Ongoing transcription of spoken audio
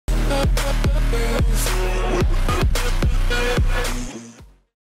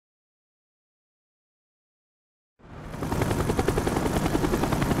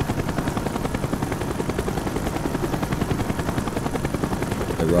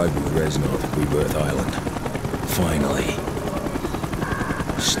arrived with Reznov at Rebirth Island. Finally.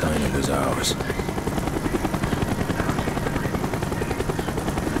 Steiner was ours.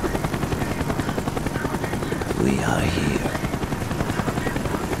 We are here.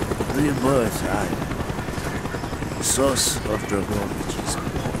 Rebirth Island. Source of Dragovich's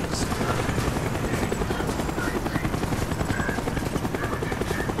poison.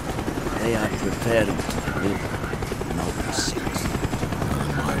 They are preparing to deliver Noble Six. On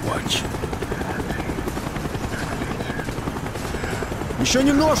my watch. Еще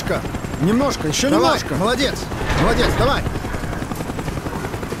немножко! Немножко, еще немножко! Молодец! Молодец, давай!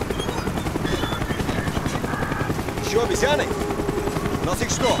 Еще обезьяны? У нас их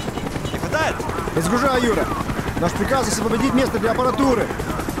что? Не хватает? Разгружай, Юра! Наш приказ освободить место для аппаратуры!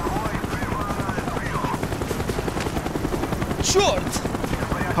 Черт!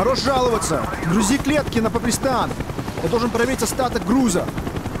 Хорош жаловаться! Грузи клетки на Папристан! Я должен проверить остаток груза!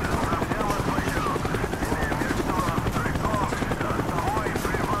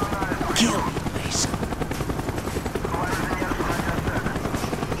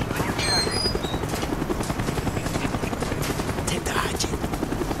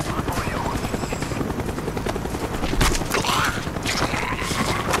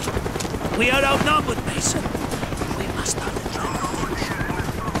 We are outnumbered, Mason. We must not attract attention.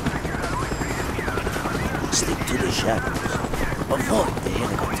 Stick to the shadows. Avoid the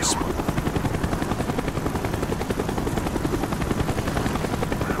helicopter smoke.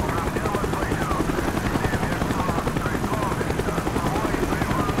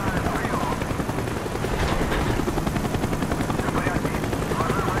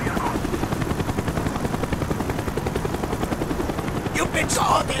 You've been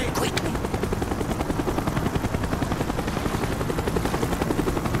sorted! Quickly!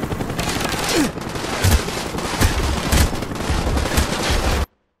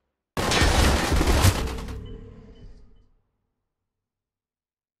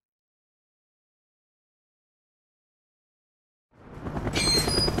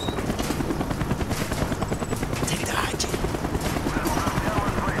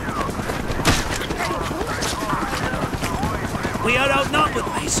 We are outnumbered,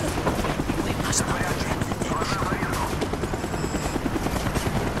 Mason. We must not attract attention.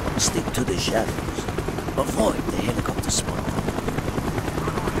 Stick to the shadows. Avoid the helicopter smoke.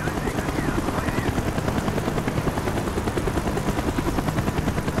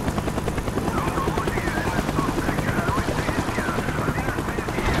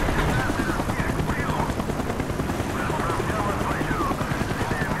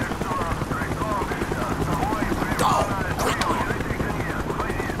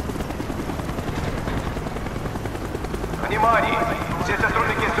 Внимание! Все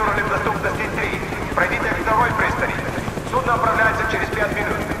сотрудники Сурали в доступности 3. Пройдите к второй пристани. Судно отправляется через 5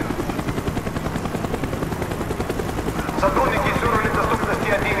 минут. Сотрудники Сурали в доступности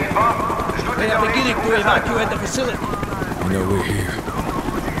 1 и 2 ждут beginning to evacuate the facility. You know we're here.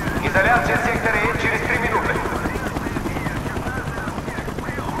 Изоляция сектора Е через 3 минуты.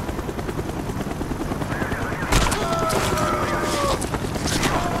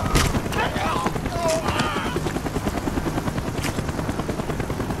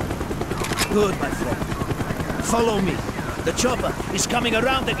 Good, my friend. Follow me. The chopper is coming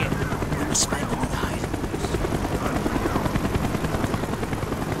around again. We must find another hiding place.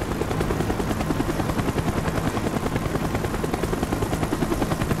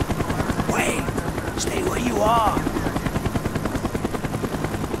 Wait! Stay where you are.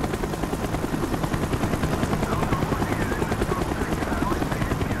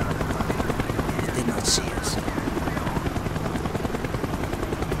 They did not see us.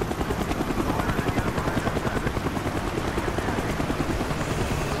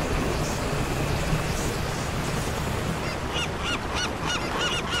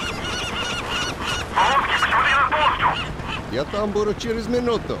 Я там буду через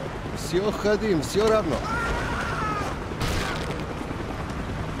минуту. Все ходим, все равно.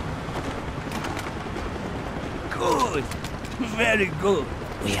 Good. Very good.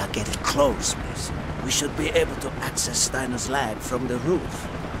 We are getting close, Mason. We should be able to access Steiner's lab from the roof.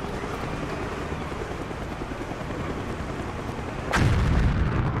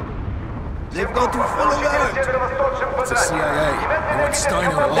 They've gone to full alert! It's the CIA. They want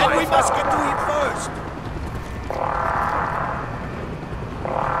Steiner alive. Then we must get to him first!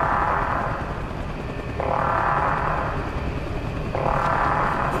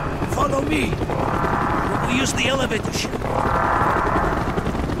 Follow me. We use the elevator shaft.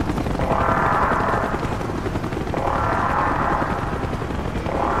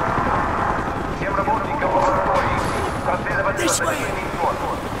 This way.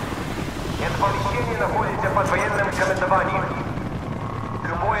 Помещение находится под военным командованием.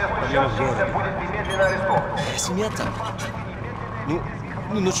 Любое осуществление будет немедленно арестовано. Семья-то?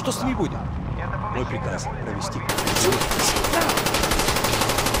 Ну что с ними будет? Мой приказ провести.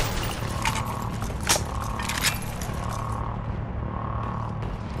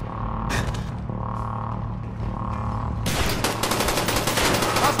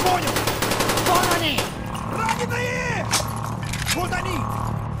 Вас понял! Вон они! Раненые! Вот они!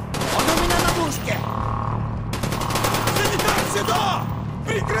 Он у меня на пушке! Санитар, сюда!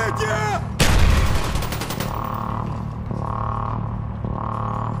 Прикрытие!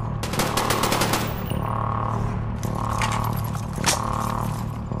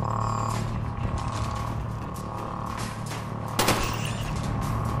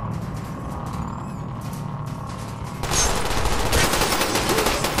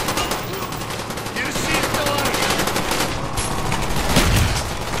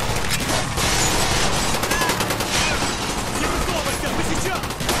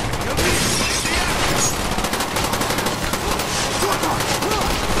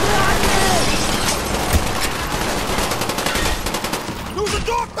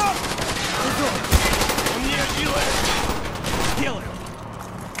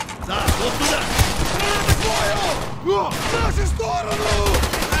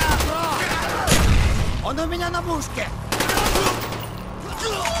 Он у меня на пушке!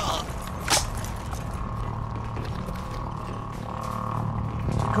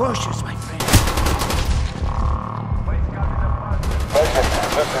 Cautious, my friend. Mason,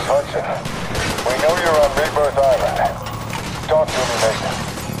 this is Hudson. We know you're on Rebirth Island. Talk to me, Mason.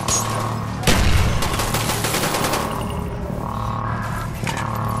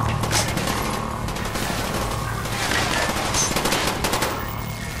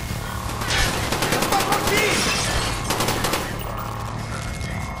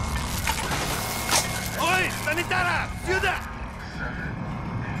 Ой, санитара! Сюда!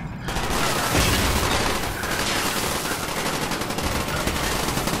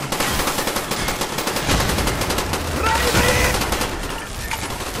 Раненые!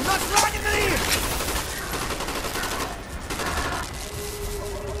 У нас раненые!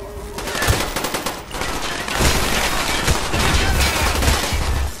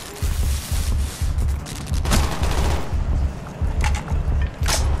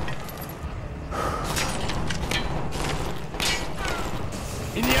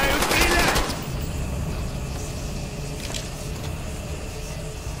 Меняю стрелять!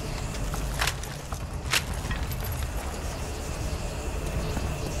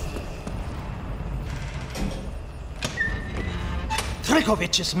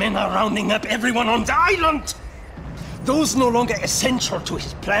 Dragovich's men are rounding up everyone on the island! Those no longer essential to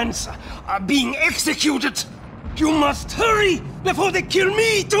his plans are being executed! You must hurry before they kill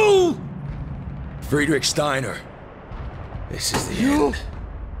me too! Friedrich Steiner. This is the end.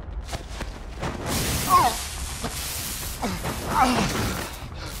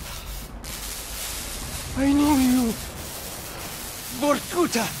 I know you.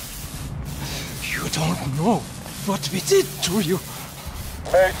 Vorkuta. You don't know what we did to you.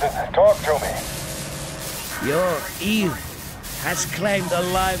 Mason, talk to me. Your evil has claimed the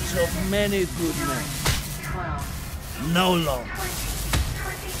lives of many good men. No longer.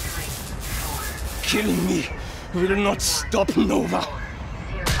 Killing me will not stop Nova.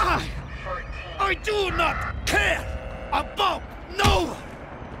 I do not care about Nova.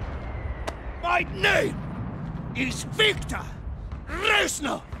 My name is Victor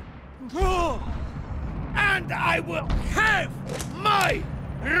Resno. And I will have my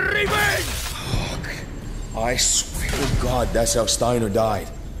revenge! I swear to God, that's how Steiner died.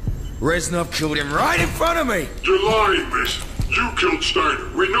 Reznov killed him right in front of me! You're lying, Mason. You killed Steiner.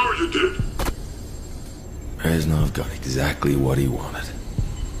 We know you did. Reznov got exactly what he wanted.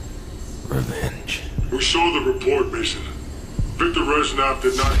 Revenge. We saw the report, Mason. Victor Reznov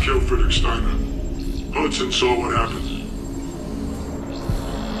did not kill Friedrich Steiner. Hudson saw what happened.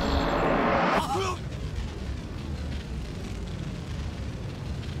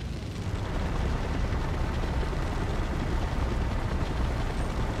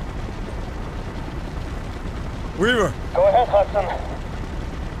 Weaver! Go ahead, Hudson.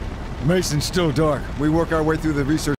 Mason's still dark. We work our way through the research